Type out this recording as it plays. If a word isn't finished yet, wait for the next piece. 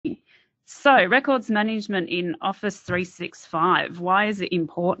So records management in Office 365, why is it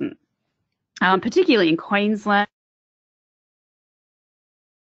important? Particularly in Queensland.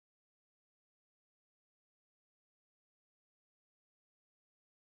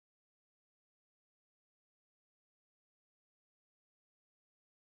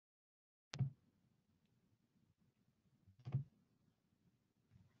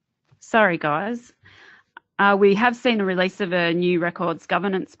 Sorry, guys. We have seen a release of a new records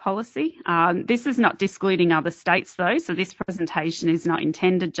governance policy. This is not excluding other states though, so this presentation is not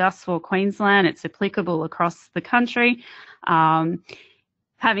intended just for Queensland. It's applicable across the country.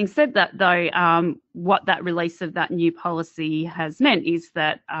 Having said that though, what that release of that new policy has meant is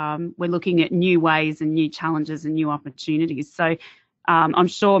that we're looking at new ways and new challenges and new opportunities. So I'm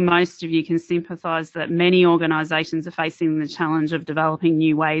sure most of you can sympathise that many organisations are facing the challenge of developing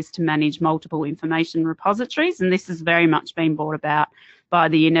new ways to manage multiple information repositories, and this has very much been brought about by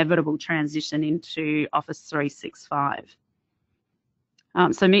the inevitable transition into Office 365.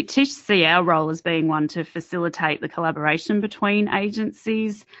 So Tish see our role as being one to facilitate the collaboration between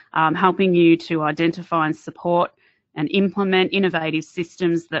agencies, helping you to identify and support and implement innovative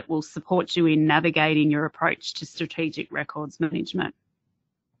systems that will support you in navigating your approach to strategic records management.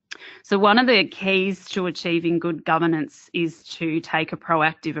 So one of the keys to achieving good governance is to take a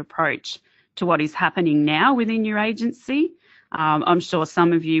proactive approach to what is happening now within your agency. I'm sure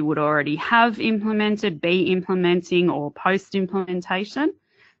some of you would already have implemented, be implementing, or post-implementation.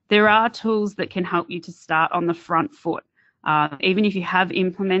 There are tools that can help you to start on the front foot. Even if you have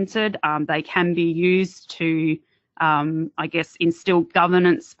implemented, they can be used to I guess, instill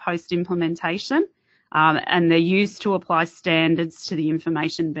governance post-implementation, and they're used to apply standards to the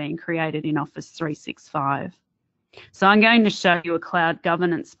information being created in Office 365. So I'm going to show you a cloud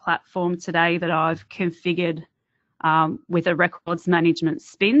governance platform today that I've configured with a records management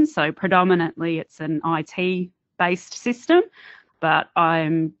spin. So predominantly it's an IT-based system, but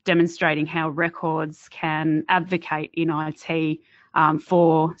I'm demonstrating how records can advocate in IT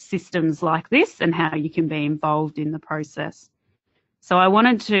for systems like this and how you can be involved in the process. So I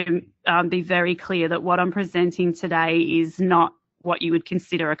wanted to be very clear that what I'm presenting today is not what you would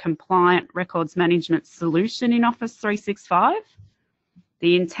consider a compliant records management solution in Office 365.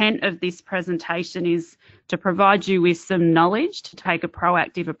 The intent of this presentation is to provide you with some knowledge to take a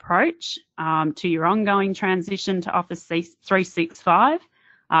proactive approach to your ongoing transition to Office 365,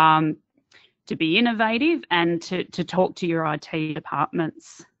 to be innovative and to talk to your IT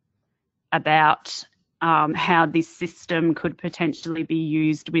departments about how this system could potentially be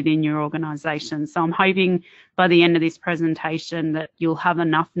used within your organisation. So I'm hoping by the end of this presentation that you'll have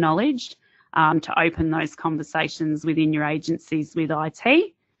enough knowledge to open those conversations within your agencies with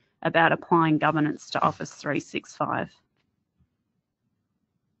IT about applying governance to Office 365.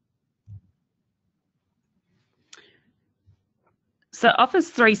 So Office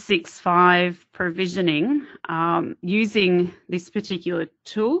 365 provisioning using this particular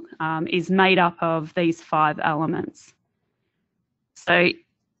tool is made up of these 5 elements. So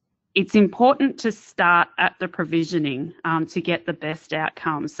it's important to start at the provisioning to get the best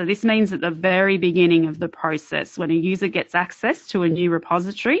outcomes. So this means at the very beginning of the process, when a user gets access to a new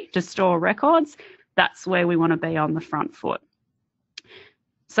repository to store records, that's where we want to be on the front foot.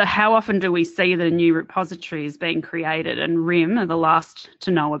 So how often do we see that a new repository is being created and RIM are the last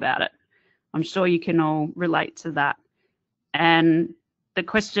to know about it? I'm sure you can all relate to that. And the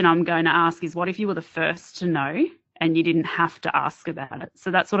question I'm going to ask is, what if you were the first to know and you didn't have to ask about it?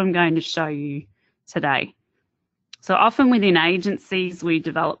 So that's what I'm going to show you today. So often within agencies, we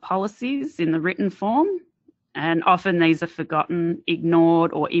develop policies in the written form, and often these are forgotten,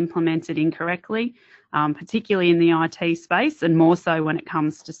 ignored, or implemented incorrectly, particularly in the IT space, and more so when it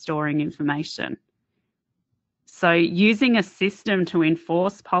comes to storing information. So using a system to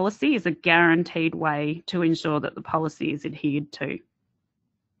enforce policy is a guaranteed way to ensure that the policy is adhered to.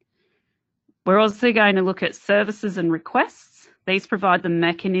 We're also going to look at services and requests. These provide the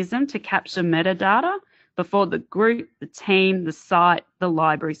mechanism to capture metadata before the group, the team, the site, the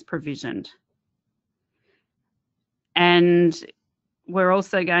library is provisioned. And we're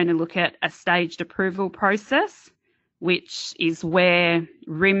also going to look at a staged approval process, which is where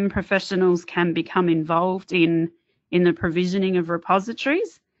RIM professionals can become involved in the provisioning of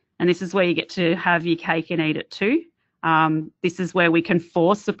repositories. And this is where you get to have your cake and eat it too. This is where we can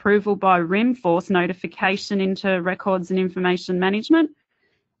force approval by RIM, force notification into records and information management.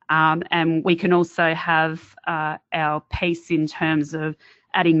 And we can also have our piece in terms of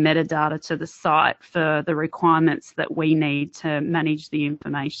adding metadata to the site for the requirements that we need to manage the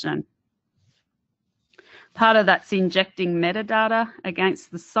information. Part of that's injecting metadata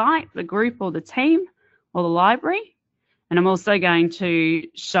against the site, the group or the team or the library. And I'm also going to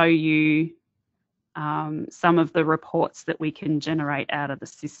show you some of the reports that we can generate out of the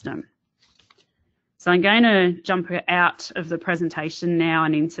system. So I'm going to jump out of the presentation now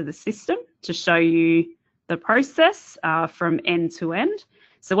and into the system to show you the process from end to end.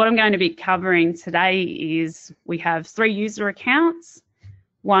 So what I'm going to be covering today is we have 3 user accounts,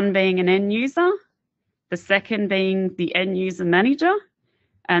 one being an end user, the second being the end user manager,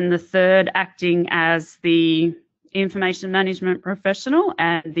 and the third acting as the information management professional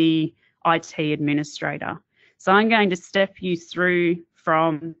and the IT administrator. So I'm going to step you through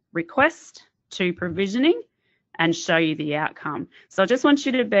from request to provisioning and show you the outcome. So I just want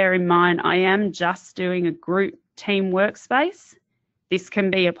you to bear in mind, I am just doing a group team workspace. This can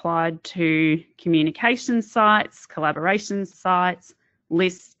be applied to communication sites, collaboration sites,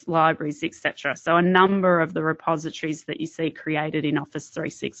 lists, libraries, etc. So a number of the repositories that you see created in Office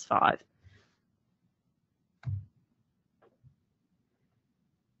 365.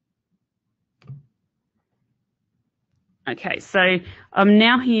 Okay, so I'm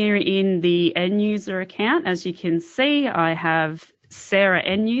now here in the end user account. As you can see, I have Sarah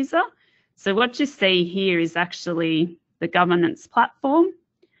end user. So what you see here is actually the governance platform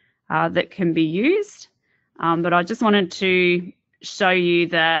that can be used. But I just wanted to show you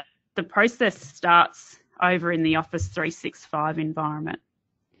that the process starts over in the Office 365 environment.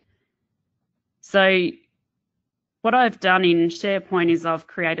 So what I've done in SharePoint is I've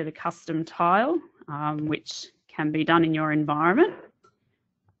created a custom tile, which can be done in your environment,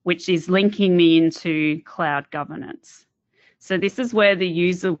 which is linking me into Cloud Governance. So this is where the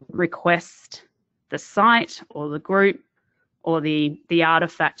user requests the site or the group or the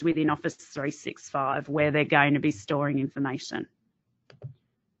artifact within Office 365 where they're going to be storing information.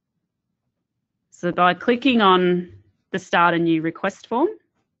 So by clicking on the Start a New Request form,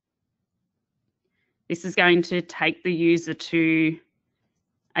 this is going to take the user to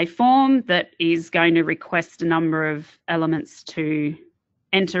a form that is going to request a number of elements to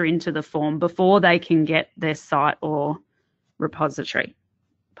enter into the form before they can get their site or repository.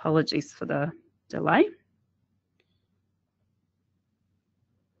 Apologies for the delay.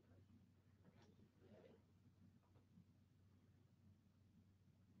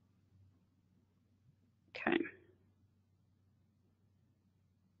 Okay.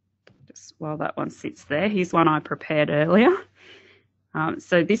 Just while that one sits there, here's one I prepared earlier.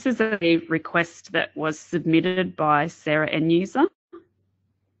 So this is a request that was submitted by Sarah end user,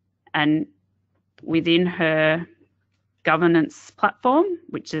 and within her governance platform,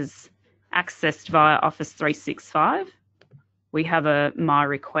 which is accessed via Office 365, we have a My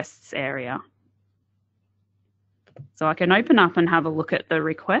Requests area. So I can open up and have a look at the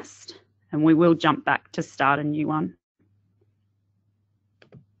request, and we will jump back to start a new one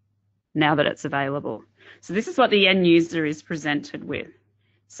now that it's available. So this is what the end user is presented with.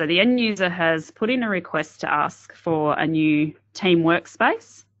 So the end user has put in a request to ask for a new team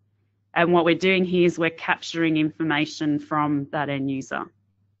workspace. And what we're doing here is we're capturing information from that end user.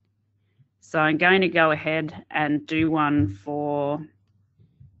 So I'm going to go ahead and do one for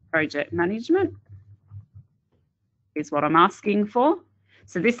project management, is what I'm asking for.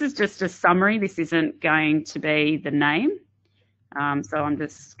 So this is just a summary. This isn't going to be the name. So I'm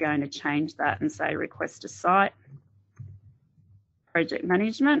just going to change that and say request a site, project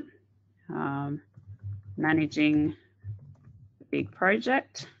management, managing a big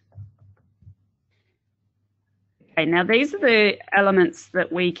project. Okay, now these are the elements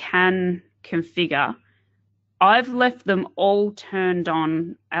that we can configure. I've left them all turned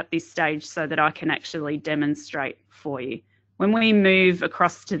on at this stage so that I can actually demonstrate for you. When we move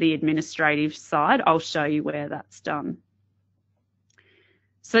across to the administrative side, I'll show you where that's done.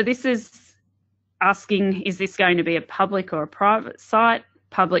 So this is asking, is this going to be a public or a private site?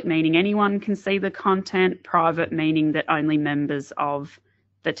 Public meaning anyone can see the content, private meaning that only members of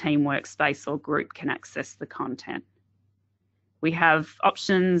the team workspace or group can access the content. We have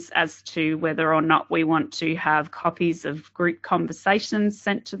options as to whether or not we want to have copies of group conversations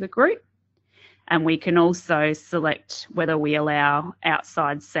sent to the group. And we can also select whether we allow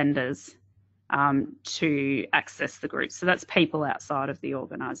outside senders to access the group. So that's people outside of the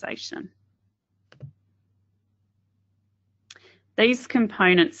organisation. These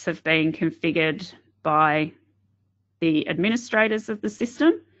components have been configured by the administrators of the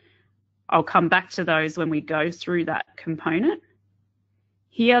system. I'll come back to those when we go through that component.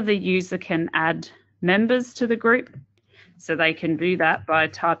 Here, the user can add members to the group. So they can do that by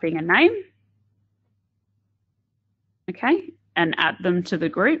typing a name. Okay, and add them to the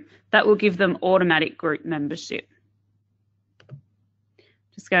group, that will give them automatic group membership.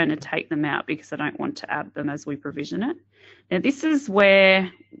 Just going to take them out because I don't want to add them as we provision it. Now this is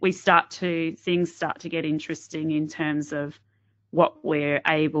where things start to get interesting in terms of what we're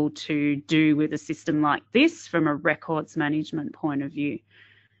able to do with a system like this from a records management point of view.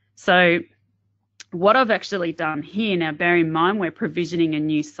 So what I've actually done here, now bear in mind we're provisioning a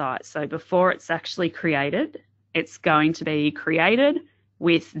new site. So before it's actually created, it's going to be created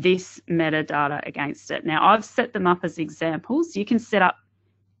with this metadata against it. Now I've set them up as examples. You can set up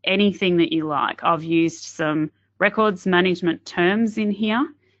anything that you like. I've used some records management terms in here,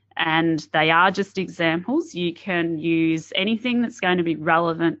 and they are just examples. You can use anything that's going to be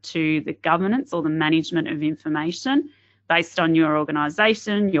relevant to the governance or the management of information based on your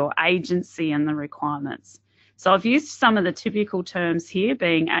organisation, your agency and the requirements. So I've used some of the typical terms here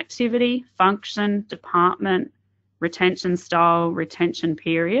being activity, function, department, retention style, retention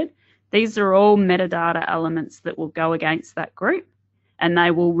period. These are all metadata elements that will go against that group, and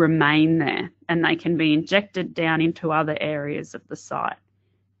they will remain there, and they can be injected down into other areas of the site.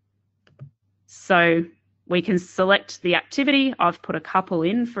 So we can select the activity. I've put a couple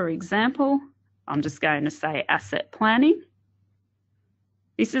in, for example. I'm just going to say asset planning.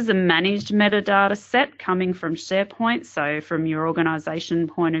 This is a managed metadata set coming from SharePoint. So from your organisation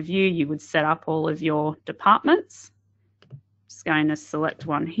point of view, you would set up all of your departments. Just going to select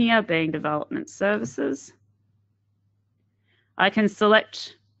one here, being development services. I can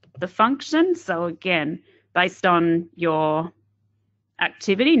select the function. So again, based on your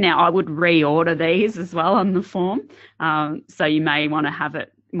activity. Now I would reorder these as well on the form. So you may want to have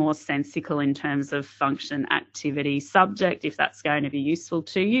it more sensical in terms of function, activity, subject, if that's going to be useful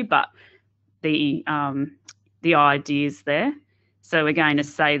to you, but the idea is there. So we're going to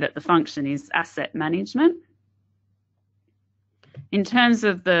say that the function is asset management. In terms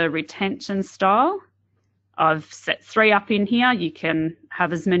of the retention style, I've set 3 up in here. You can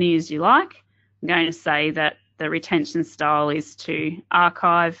have as many as you like. I'm going to say that the retention style is to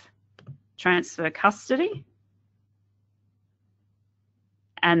archive, transfer custody.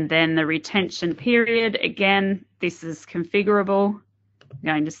 And then the retention period, again, this is configurable. I'm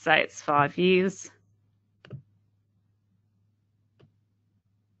going to say it's 5 years.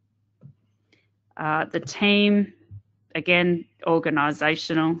 The team, again,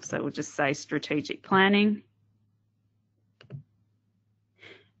 organisational, so we'll just say strategic planning.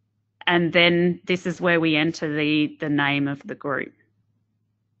 And then this is where we enter the name of the group.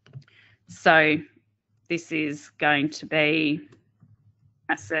 So this is going to be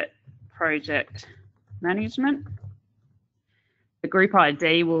Asset Project Management. The group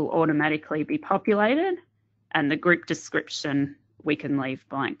ID will automatically be populated, and the group description we can leave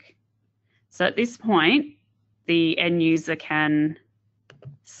blank. So at this point, the end user can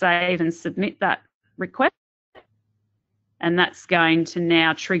save and submit that request, and that's going to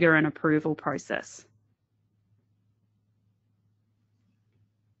now trigger an approval process.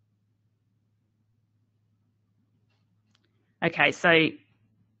 Okay, so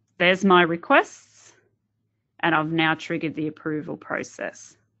there's my requests, and I've now triggered the approval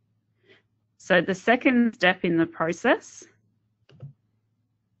process. So the second step in the process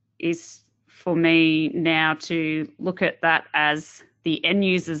is for me now to look at that as the end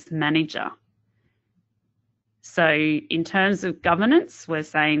user's manager. So in terms of governance, we're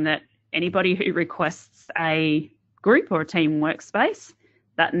saying that anybody who requests a group or a team workspace,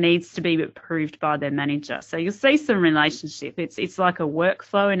 that needs to be approved by their manager. So you'll see some relationship. It's like a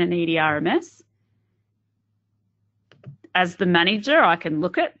workflow in an EDRMS. As the manager, I can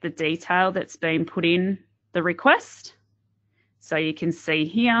look at the detail that's been put in the request. So you can see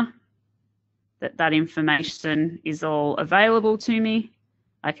here that that information is all available to me.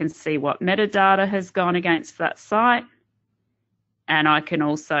 I can see what metadata has gone against that site, and I can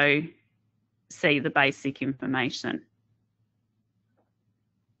also see the basic information.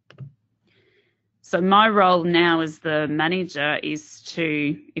 So my role now as the manager is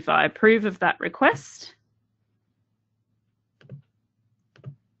to, if I approve of that request,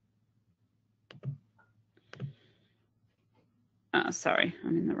 sorry,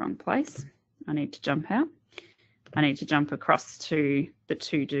 I'm in the wrong place. I need to jump out. I need to jump across to the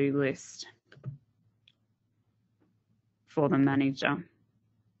to-do list for the manager,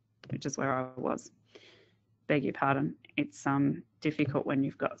 which is where I was. Beg your pardon. It's difficult when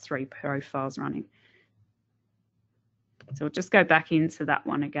you've got 3 profiles running. So we'll just go back into that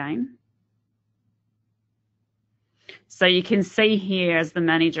one again. So you can see here as the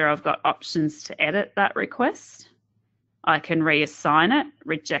manager, I've got options to edit that request. I can reassign it,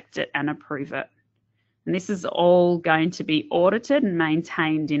 reject it, and approve it. And this is all going to be audited and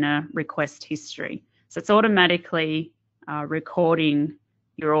maintained in a request history. So it's automatically recording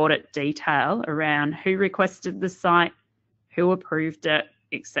your audit detail around who requested the site, who approved it,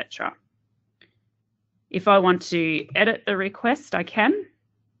 etc. If I want to edit the request, I can.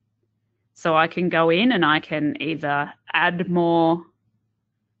 So I can go in and I can either add more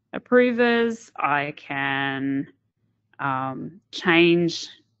approvers, I can change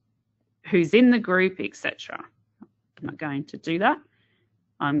who's in the group, etc. I'm not going to do that.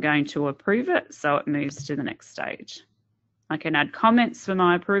 I'm going to approve it so it moves to the next stage. I can add comments for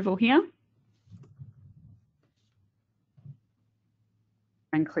my approval here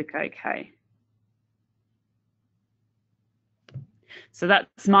and click OK. So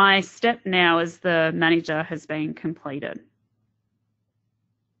that's my step now as the manager has been completed.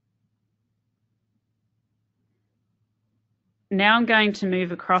 Now I'm going to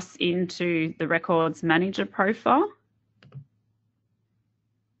move across into the Records Manager profile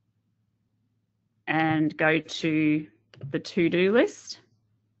and go to the to-do list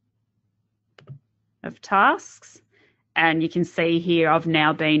of tasks. And you can see here I've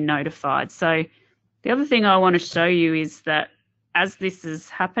now been notified. So the other thing I want to show you is that as this is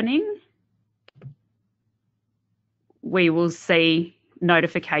happening, we will see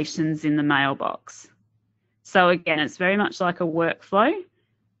notifications in the mailbox. So again, it's very much like a workflow.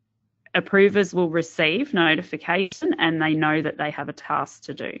 Approvers will receive notification and they know that they have a task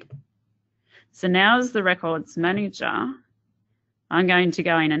to do. So now as the Records Manager, I'm going to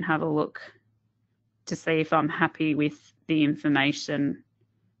go in and have a look to see if I'm happy with the information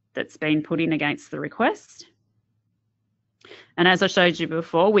that's been put in against the request. And as I showed you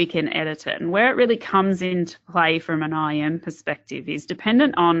before, we can edit it. And where it really comes into play from an IM perspective is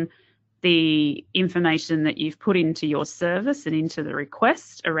dependent on the information that you've put into your service and into the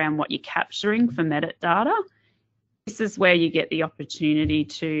request around what you're capturing for metadata. This is where you get the opportunity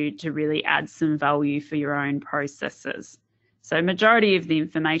to really add some value for your own processes. So majority of the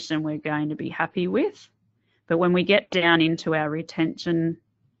information we're going to be happy with, but when we get down into our retention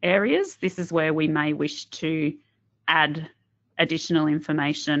areas, this is where we may wish to add additional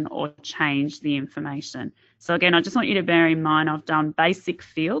information or change the information. So again, I just want you to bear in mind I've done basic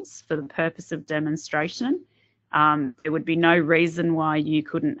fields for the purpose of demonstration. There would be no reason why you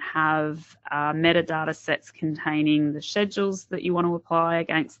couldn't have metadata sets containing the schedules that you want to apply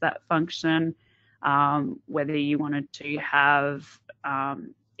against that function, whether you wanted to have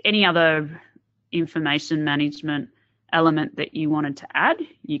any other information management element that you wanted to add,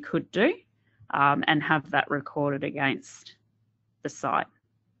 you could do, and have that recorded against the site.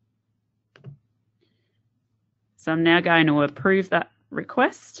 So I'm now going to approve that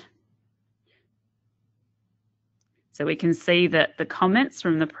request. So we can see that the comments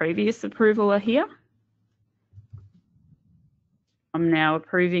from the previous approval are here. I'm now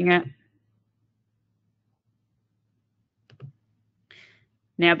approving it.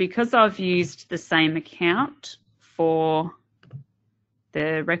 Now, because I've used the same account for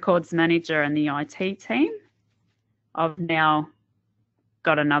the Records Manager and the IT team, I've now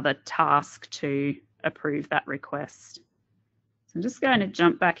got another task to approve that request. So I'm just going to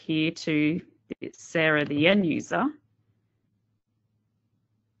jump back here to Sarah, the end user.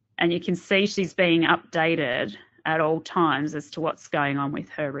 And you can see she's being updated at all times as to what's going on with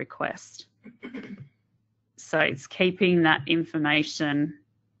her request. So it's keeping that information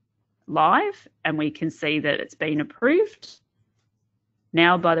live, and we can see that it's been approved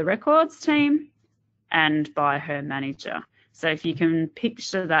now by the records team and by her manager. So if you can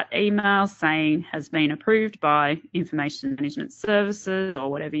picture that email saying has been approved by Information Management Services or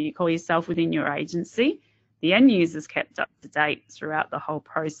whatever you call yourself within your agency, the end user's kept up to date throughout the whole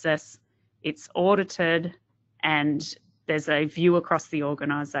process. It's audited and there's a view across the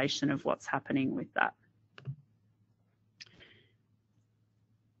organisation of what's happening with that.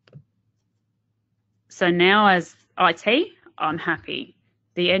 So now as IT, I'm happy.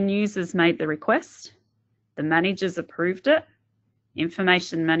 The end users made the request, the managers approved it,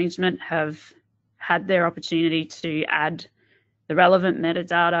 Information Management have had their opportunity to add the relevant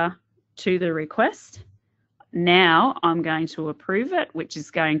metadata to the request. Now I'm going to approve it, which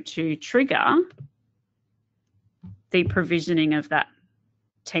is going to trigger the provisioning of that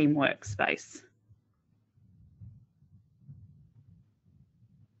team workspace.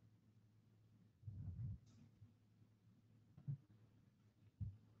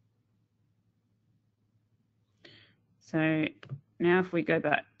 So now if we go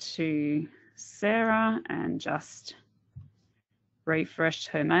back to Sarah and just refresh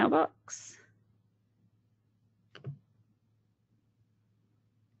her mailbox.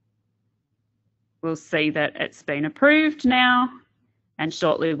 we'll see that it's been approved now, and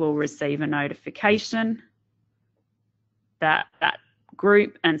shortly we'll receive a notification that that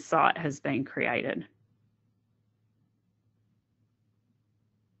group and site has been created.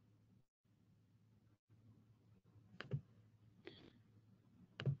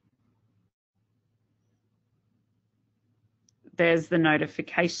 There's the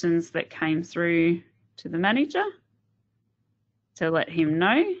notifications that came through to the manager to let him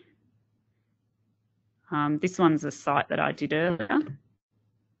know. This one's a site that I did earlier.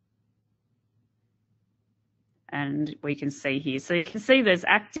 And we can see here. So you can see there's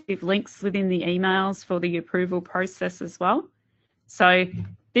active links within the emails for the approval process as well. So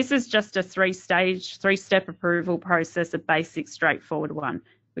this is just a three-step approval process, a basic, straightforward one.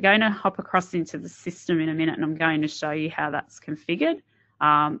 We're going to hop across into the system in a minute, and I'm going to show you how that's configured.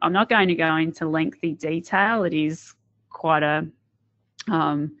 I'm not going to go into lengthy detail. It is quite a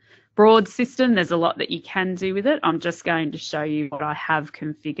broad system. There's a lot that you can do with it. I'm just going to show you what I have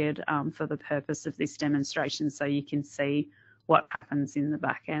configured for the purpose of this demonstration so you can see what happens in the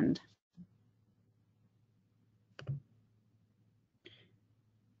back end.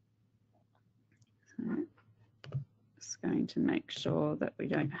 So, just going to make sure that we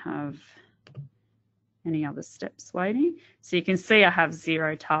don't have any other steps waiting. So you can see I have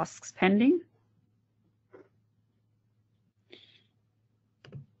 0 tasks pending.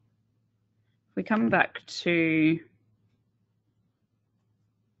 We come back to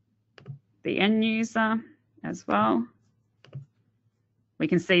the end user as well. We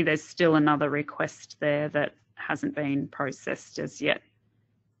can see there's still another request there that hasn't been processed as yet.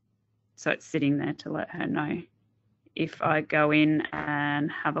 So it's sitting there to let her know. If I go in and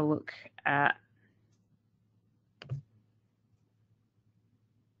have a look at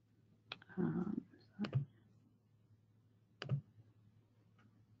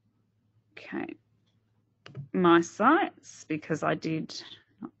okay, my sites, because I did,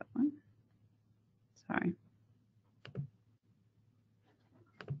 not that one, sorry.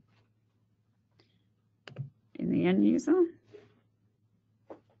 In the end user.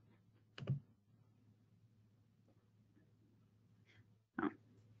 Oh,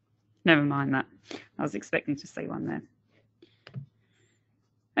 never mind that. I was expecting to see one there.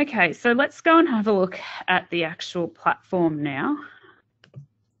 Okay, so let's go and have a look at the actual platform now.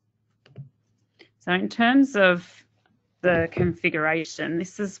 So in terms of the configuration,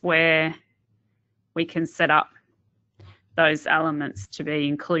 this is where we can set up those elements to be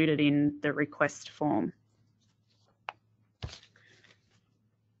included in the request form.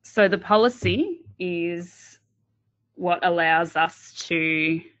 So the policy is what allows us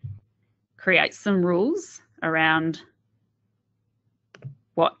to create some rules around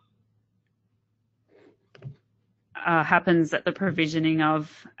what happens at the provisioning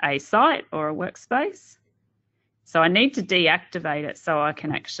of a site or a workspace. So I need to deactivate it so I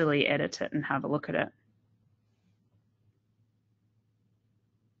can actually edit it and have a look at it.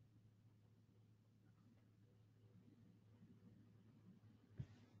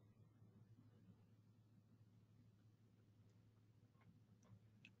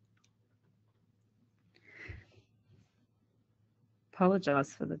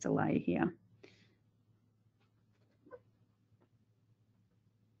 Apologise for the delay here.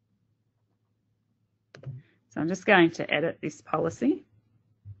 So I'm just going to edit this policy.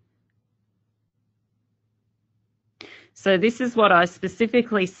 So this is what I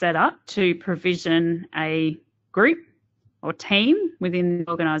specifically set up to provision a group or team within the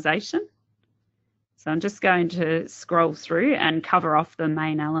organisation. So I'm just going to scroll through and cover off the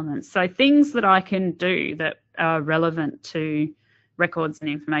main elements. So things that I can do that are relevant to records and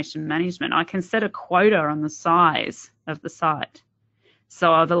information management. I can set a quota on the size of the site.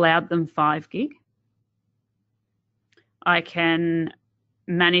 So I've allowed them 5 gig. I can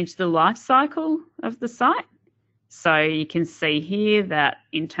manage the life cycle of the site. So you can see here that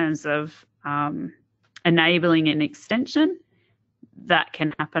in terms of enabling an extension, that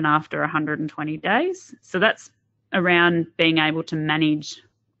can happen after 120 days. So that's around being able to manage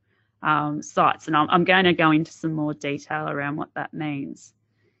sites. And I'm going to go into some more detail around what that means.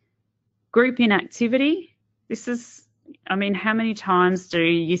 Group inactivity. This is, I mean, how many times do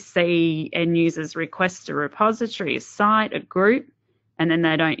you see end users request a repository, a site, a group, and then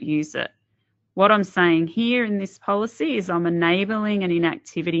they don't use it? What I'm saying here in this policy is I'm enabling an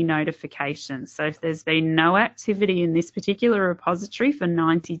inactivity notification. So if there's been no activity in this particular repository for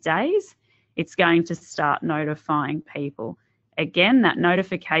 90 days, it's going to start notifying people. Again, that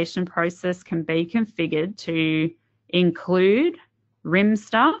notification process can be configured to include RIM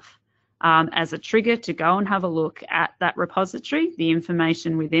staff as a trigger to go and have a look at that repository, the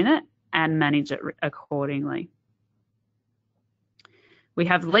information within it, and manage it accordingly. We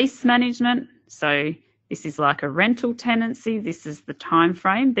have lease management. So this is like a rental tenancy. This is the time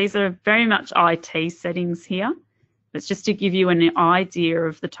frame. These are very much IT settings here. It's just to give you an idea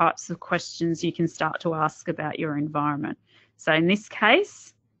of the types of questions you can start to ask about your environment. So in this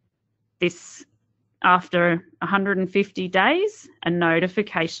case, after 150 days, a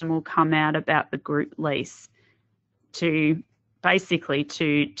notification will come out about the group lease to basically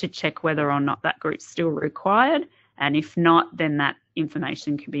to check whether or not that group's still required. And if not, then that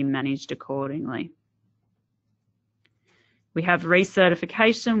information can be managed accordingly. We have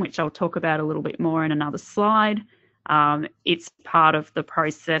recertification, which I'll talk about a little bit more in another slide. It's part of the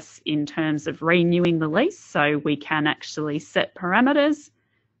process in terms of renewing the lease, so we can actually set parameters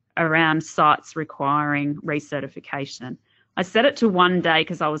around sites requiring recertification. I set it to 1 day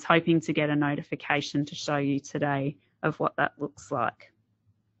because I was hoping to get a notification to show you today of what that looks like.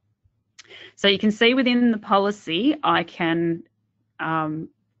 So you can see within the policy, I can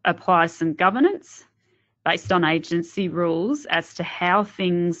apply some governance based on agency rules as to how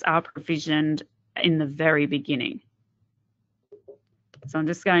things are provisioned in the very beginning. So I'm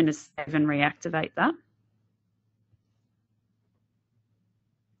just going to save and reactivate that.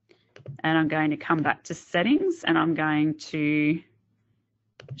 And I'm going to come back to settings and I'm going to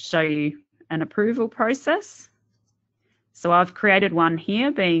show you an approval process. So I've created one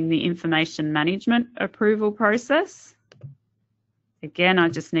here being the information management approval process. Again, I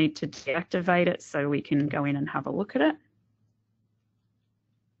just need to deactivate it so we can go in and have a look at it.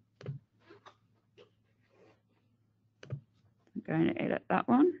 I'm going to edit that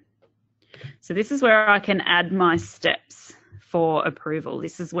one. So this is where I can add my steps for approval.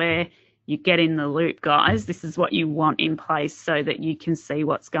 This is where you get in the loop, guys. This is what you want in place so that you can see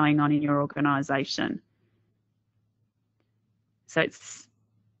what's going on in your organisation. So it's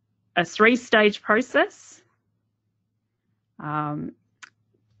a 3-stage process.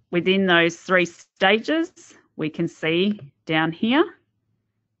 Within those 3 stages, we can see down here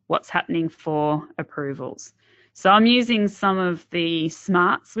what's happening for approvals. So I'm using some of the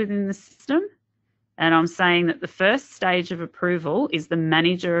smarts within the system, and I'm saying that the first stage of approval is the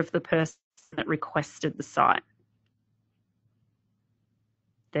manager of the person that requested the site.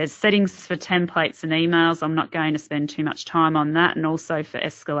 There's settings for templates and emails. I'm not going to spend too much time on that, and also for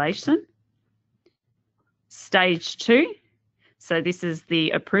escalation. Stage 2. So this is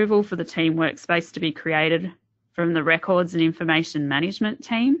the approval for the team workspace to be created from the records and information management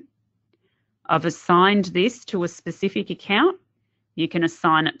team. I've assigned this to a specific account. You can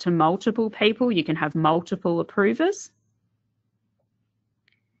assign it to multiple people. You can have multiple approvers.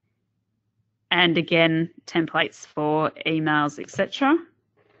 And again, templates for emails, etc.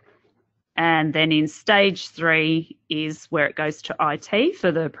 And then in stage 3 is where it goes to IT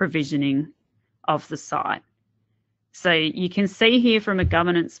for the provisioning of the site. So you can see here from a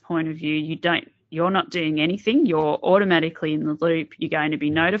governance point of view, you're not doing anything. You're automatically in the loop. You're going to be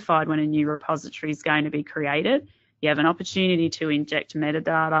notified when a new repository is going to be created. You have an opportunity to inject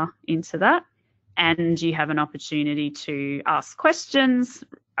metadata into that, and you have an opportunity to ask questions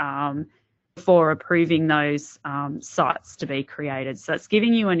before approving those sites to be created. So it's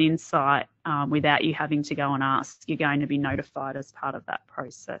giving you an insight without you having to go and ask. You're going to be notified as part of that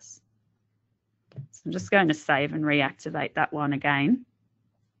process. So I'm just going to save and reactivate that one again.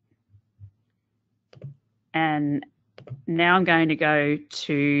 And now I'm going to go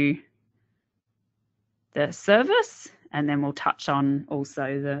to the service, and then we'll touch on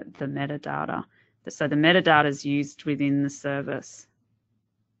also the metadata. So the metadata is used within the service.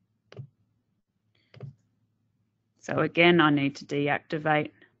 So again, I need to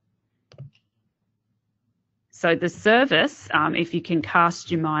deactivate. So the service, if you can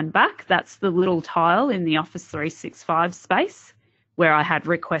cast your mind back, that's the little tile in the Office 365 space where I had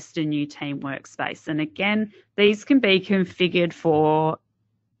request a new team workspace. And again, these can be configured for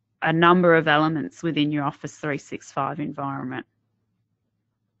a number of elements within your Office 365 environment.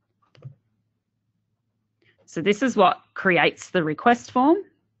 So this is what creates the request form.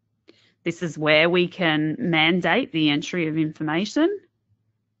 This is where we can mandate the entry of information.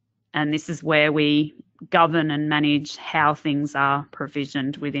 And this is where we govern and manage how things are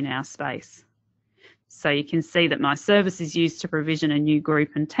provisioned within our space. So you can see that my service is used to provision a new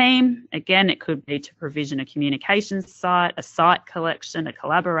group and team. Again, it could be to provision a communications site, a site collection, a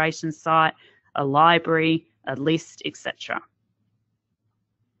collaboration site, a library, a list, etc.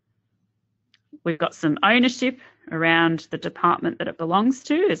 We've got some ownership around the department that it belongs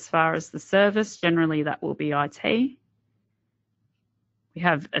to as far as the service. Generally, that will be IT. We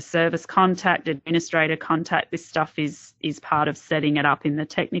have a service contact, administrator contact. This stuff is part of setting it up in the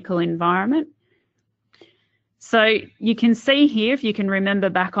technical environment. So you can see here, if you can remember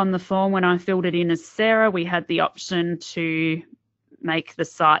back on the form when I filled it in as Sarah, we had the option to make the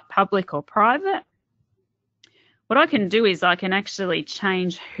site public or private. What I can do is I can actually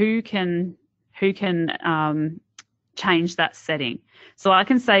change who can change that setting. So I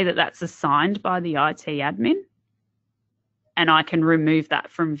can say that that's assigned by the IT admin, and I can remove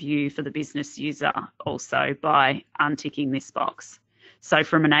that from view for the business user also by unticking this box. So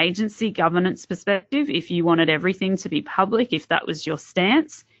from an agency governance perspective, if you wanted everything to be public, if that was your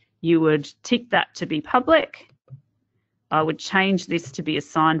stance, you would tick that to be public. I would change this to be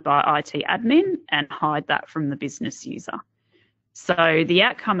assigned by IT admin and hide that from the business user. So the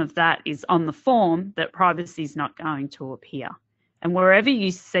outcome of that is on the form that privacy is not going to appear. And wherever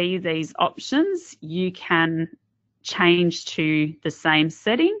you see these options, you can change to the same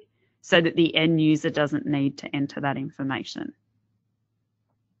setting so that the end user doesn't need to enter that information.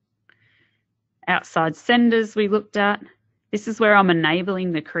 Outside senders we looked at. This is where I'm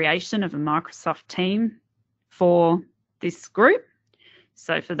enabling the creation of a Microsoft team for this group.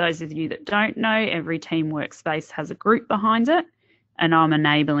 So for those of you that don't know, every team workspace has a group behind it, and I'm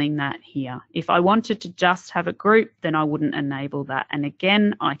enabling that here. If I wanted to just have a group, then I wouldn't enable that. And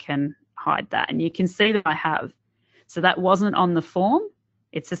again, I can hide that. And you can see that I have. So that wasn't on the form.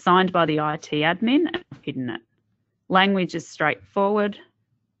 It's assigned by the IT admin and I've hidden it. Language is straightforward.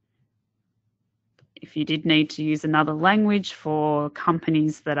 If you did need to use another language for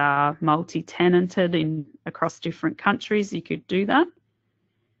companies that are multi-tenanted across different countries, you could do that.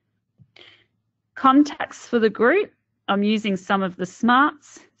 Contacts for the group, I'm using some of the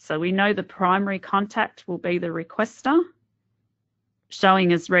smarts. So we know the primary contact will be the requester,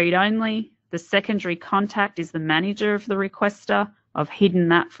 showing as read-only. The secondary contact is the manager of the requester. I've hidden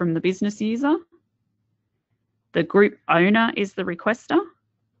that from the business user. The group owner is the requester.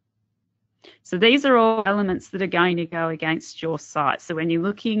 So these are all elements that are going to go against your site. So when you're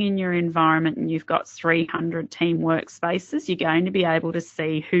looking in your environment and you've got 300 team workspaces, you're going to be able to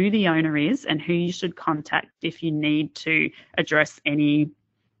see who the owner is and who you should contact if you need to address any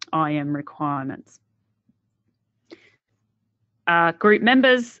IM requirements. Group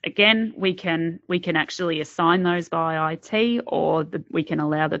members, again, we can actually assign those by IT, or we can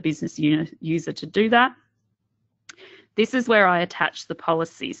allow the business user to do that. This is where I attach the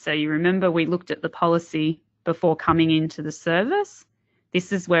policy. So you remember we looked at the policy before coming into the service.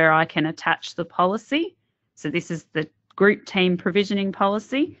 This is where I can attach the policy. So this is the group team provisioning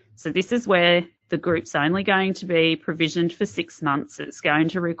policy. So this is where the group's only going to be provisioned for 6 months. It's going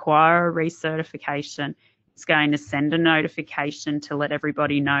to require a recertification. It's going to send a notification to let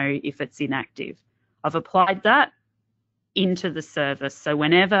everybody know if it's inactive. I've applied that into the service. So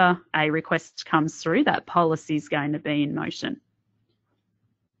whenever a request comes through, that policy is going to be in motion.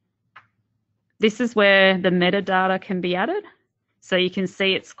 This is where the metadata can be added. So you can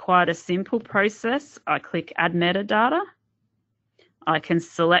see it's quite a simple process. I click add metadata. I can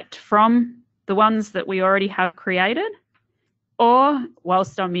select from the ones that we already have created, or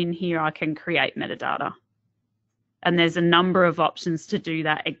whilst I'm in here, I can create metadata. And there's a number of options to do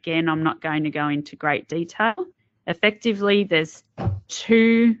that. Again, I'm not going to go into great detail. Effectively, there's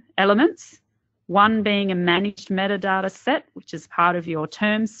 2 elements, one being a managed metadata set, which is part of your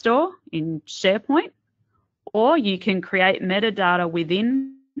term store in SharePoint, or you can create metadata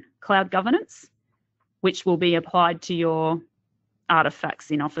within Cloud Governance, which will be applied to your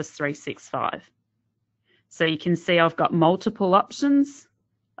artifacts in Office 365. So you can see I've got multiple options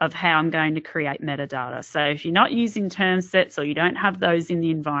of how I'm going to create metadata. So if you're not using term sets or you don't have those in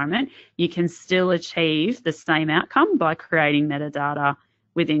the environment, you can still achieve the same outcome by creating metadata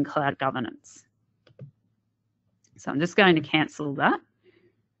within Cloud Governance. So I'm just going to cancel that.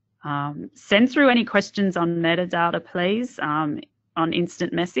 Send through any questions on metadata, please, on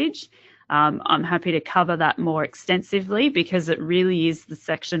instant message. I'm happy to cover that more extensively because it really is the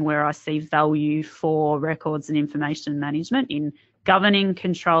section where I see value for records and information management in governing,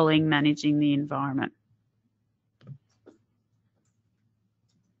 controlling, managing the environment.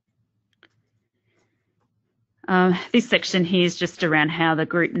 This section here is just around how the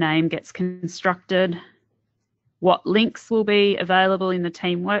group name gets constructed, what links will be available in the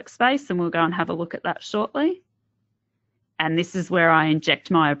team workspace, and we'll go and have a look at that shortly. And this is where I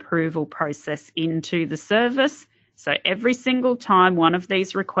inject my approval process into the service. So every single time one of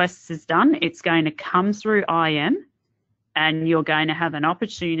these requests is done, it's going to come through IM, and you're going to have an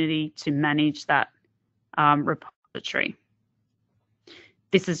opportunity to manage that repository.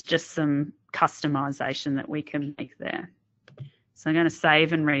 This is just some customization that we can make there. So I'm going to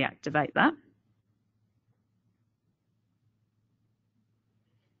save and reactivate that.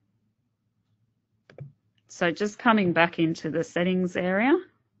 So just coming back into the settings area,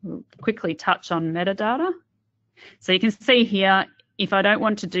 we'll quickly touch on metadata. So you can see here, if I don't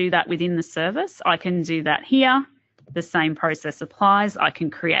want to do that within the service, I can do that here. The same process applies. I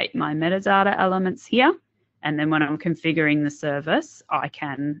can create my metadata elements here. And then when I'm configuring the service, I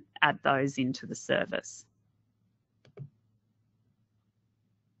can add those into the service.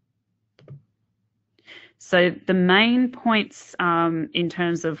 So the main points in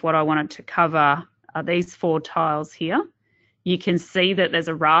terms of what I wanted to cover are these 4 tiles here. You can see that there's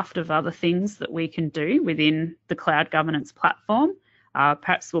a raft of other things that we can do within the Cloud Governance platform.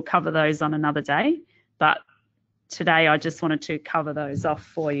 Perhaps we'll cover those on another day, but today I just wanted to cover those off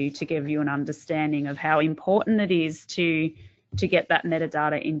for you to give you an understanding of how important it is to get that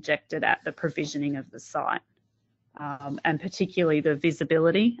metadata injected at the provisioning of the site, and particularly the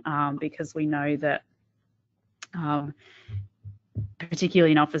visibility, because we know that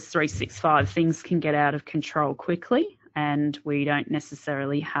particularly in Office 365, things can get out of control quickly, and we don't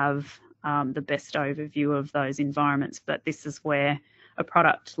necessarily have the best overview of those environments. But this is where a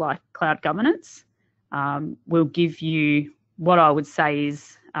product like Cloud Governance will give you what I would say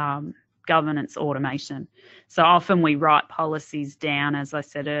is governance automation. So often we write policies down, as I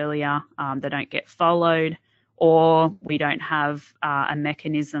said earlier, they don't get followed, or we don't have a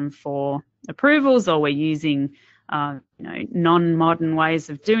mechanism for approvals, or we're using non-modern ways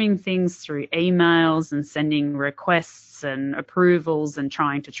of doing things through emails and sending requests and approvals and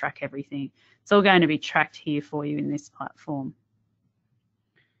trying to track everything. It's all going to be tracked here for you in this platform.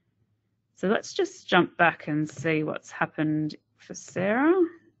 So let's just jump back and see what's happened for Sarah.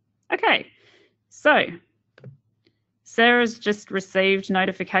 Okay, so Sarah's just received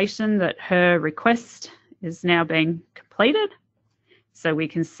notification that her request is now being completed. So we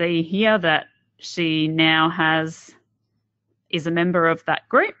can see here that she now is a member of that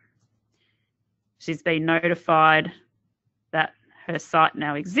group. She's been notified that her site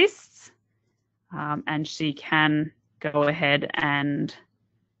now exists, and she can go ahead and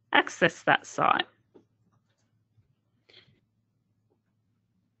access that site.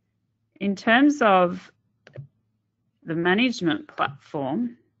 In terms of the management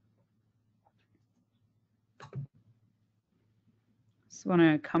platform, just want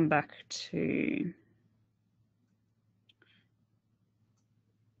to come back to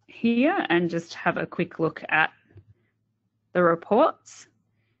here and just have a quick look at the reports.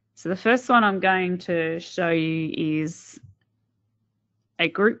 So the first one I'm going to show you is a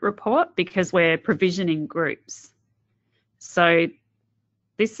group report, because we're provisioning groups. So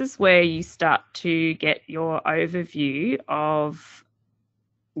this is where you start to get your overview of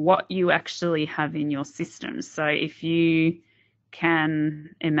what you actually have in your system. So if you can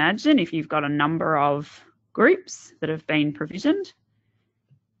imagine, if you've got a number of groups that have been provisioned,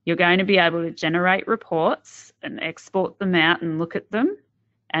 you're going to be able to generate reports and export them out and look at them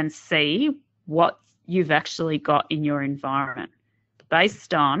and see what you've actually got in your environment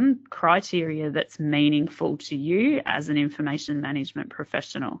based on criteria that's meaningful to you as an information management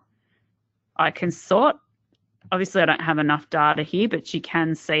professional. I can sort. Obviously, I don't have enough data here, but you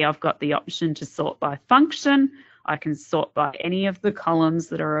can see I've got the option to sort by function. I can sort by any of the columns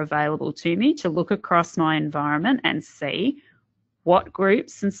that are available to me to look across my environment and see what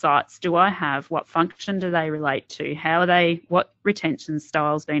groups and sites do I have, what function do they relate to, how are they, what retention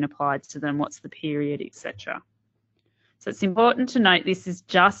style's been applied to them, what's the period, etc. So it's important to note this is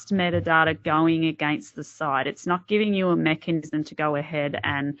just metadata going against the site. It's not giving you a mechanism to go ahead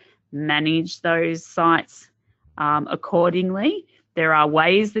and manage those sites accordingly. There are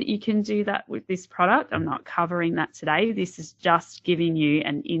ways that you can do that with this product. I'm not covering that today. This is just giving you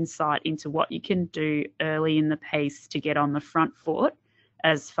an insight into what you can do early in the piece to get on the front foot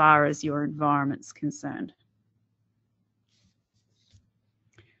as far as your environment's concerned.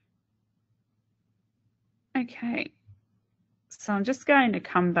 Okay, so I'm just going to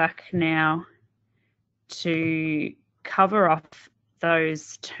come back now to cover off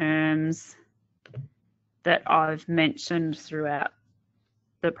those terms that I've mentioned throughout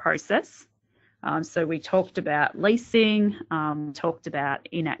the process. So we talked about leasing, talked about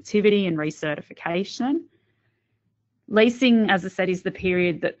inactivity and recertification. Leasing, as I said, is the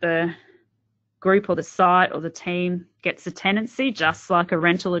period that the group or the site or the team gets a tenancy, just like a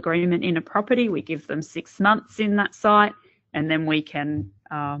rental agreement in a property. We give them 6 months in that site, and then we can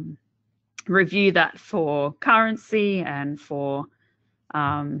review that for currency and for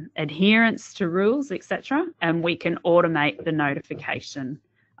adherence to rules, etc., and we can automate the notification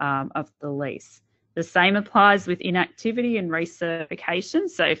of the lease. The same applies with inactivity and recertification.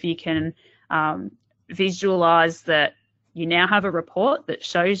 So if you can visualize that you now have a report that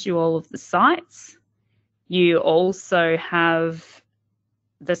shows you all of the sites. You also have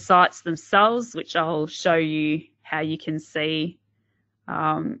the sites themselves, which I'll show you how you can see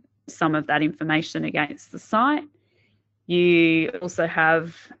some of that information against the site. You also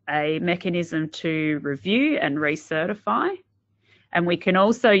have a mechanism to review and recertify. And we can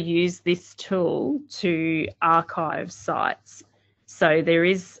also use this tool to archive sites. So there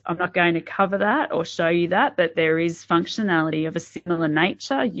is, I'm not going to cover that or show you that, but there is functionality of a similar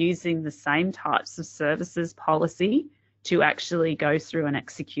nature using the same types of services policy to actually go through and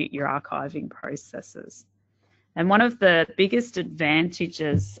execute your archiving processes. And one of the biggest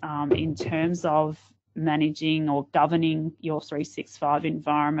advantages in terms of managing or governing your 365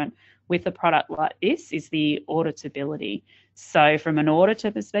 environment with a product like this is the auditability. So from an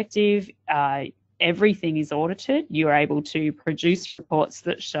auditor perspective, everything is audited. You're able to produce reports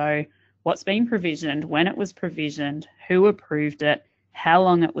that show what's been provisioned, when it was provisioned, who approved it, how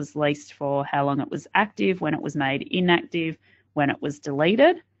long it was leased for, how long it was active, when it was made inactive, when it was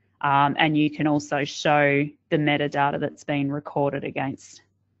deleted. And you can also show the metadata that's been recorded against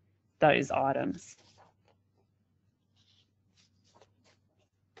those items.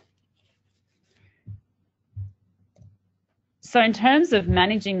 So in terms of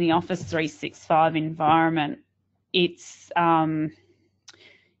managing the Office 365 environment, it's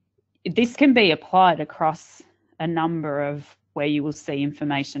this can be applied across a number of where you will see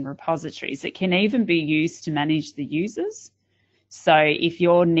information repositories. It can even be used to manage the users. So if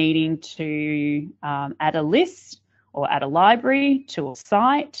you're needing to add a list or add a library to a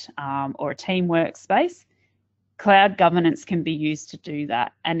site or a team workspace, cloud governance can be used to do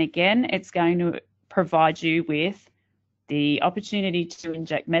that. And again, it's going to provide you with the opportunity to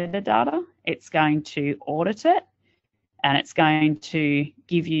inject metadata, it's going to audit it, and it's going to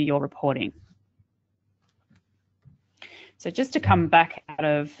give you your reporting. So just to come back out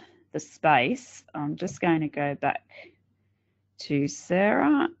of the space, I'm just going to go back to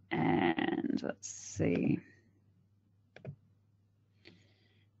Sarah and let's see.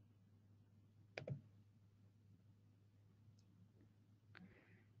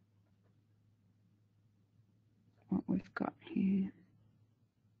 What we've got here.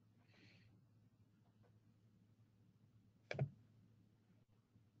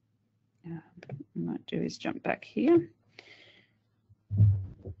 What I might do is jump back here.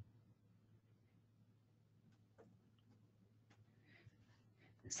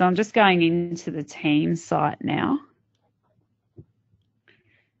 So I'm just going into the team site now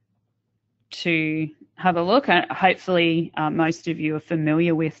to have a look. Hopefully most of you are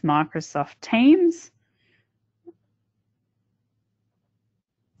familiar with Microsoft Teams.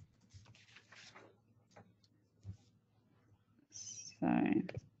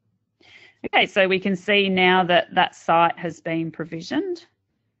 Okay, so we can see now that that site has been provisioned.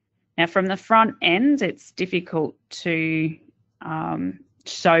 Now from the front end, it's difficult to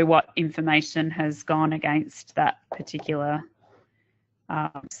show what information has gone against that particular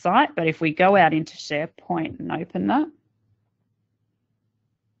site, but if we go out into SharePoint and open that,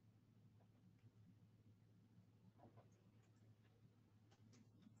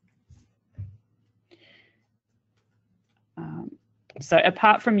 so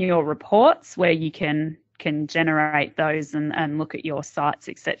apart from your reports where you can generate those and look at your sites,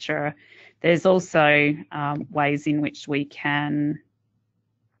 etc., there's also ways in which we can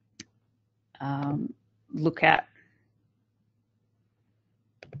look at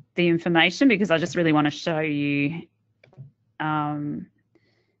the information, because I just really want to show you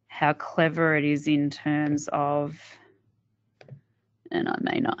how clever it is in terms of, and I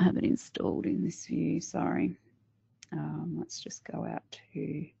may not have it installed in this view, sorry. Let's just go out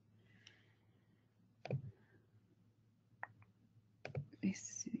to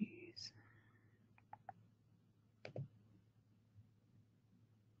this.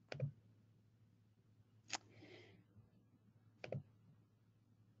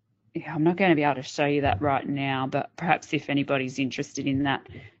 Yeah, I'm not going to be able to show you that right now, but perhaps if anybody's interested in that,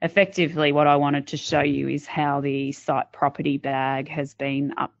 effectively what I wanted to show you is how the site property bag has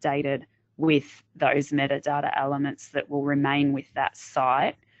been updated with those metadata elements that will remain with that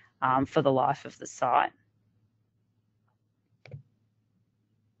site for the life of the site.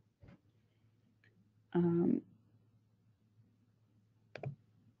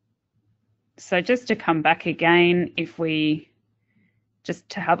 So just to come back again, if we just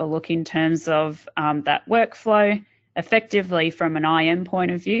to have a look in terms of that workflow, effectively from an IM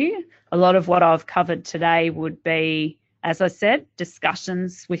point of view, a lot of what I've covered today would be As I said,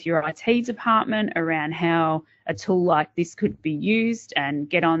 discussions with your IT department around how a tool like this could be used, and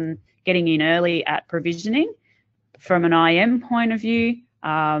getting in early at provisioning. From an IM point of view,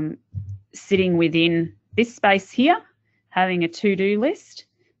 sitting within this space here, having a to-do list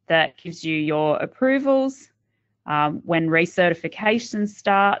that gives you your approvals. When recertification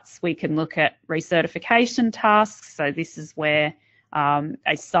starts, we can look at recertification tasks. So this is where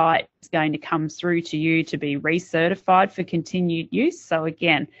a site is going to come through to you to be recertified for continued use. So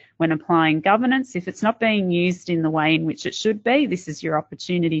again, when applying governance, if it's not being used in the way in which it should be, this is your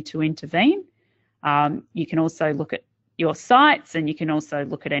opportunity to intervene. You can also look at your sites, and you can also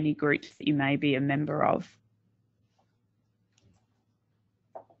look at any groups that you may be a member of.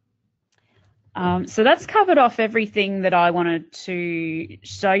 So that's covered off everything that I wanted to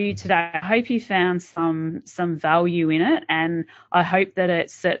show you today. I hope you found some value in it, and I hope that it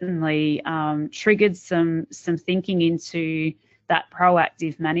certainly triggered some thinking into that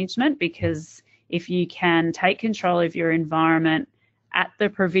proactive management, because if you can take control of your environment at the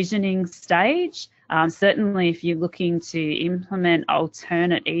provisioning stage, certainly if you're looking to implement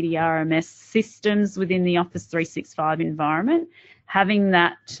alternate EDRMS systems within the Office 365 environment, having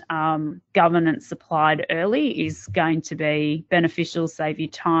that governance applied early is going to be beneficial, save you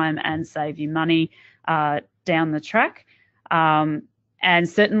time and save you money down the track. And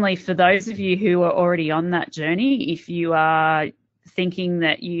certainly for those of you who are already on that journey, if you are thinking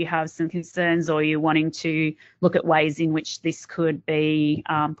that you have some concerns, or you're wanting to look at ways in which this could be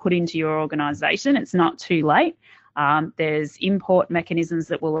put into your organisation, it's not too late. There's import mechanisms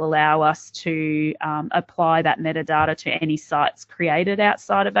that will allow us to apply that metadata to any sites created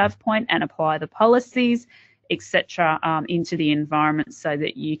outside of AvePoint, and apply the policies, etc., into the environment, so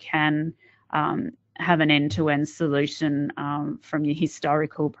that you can have an end-to-end solution from your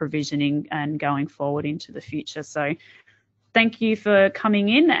historical provisioning and going forward into the future. So thank you for coming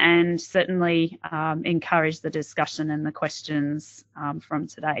in, and certainly encourage the discussion and the questions from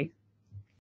today.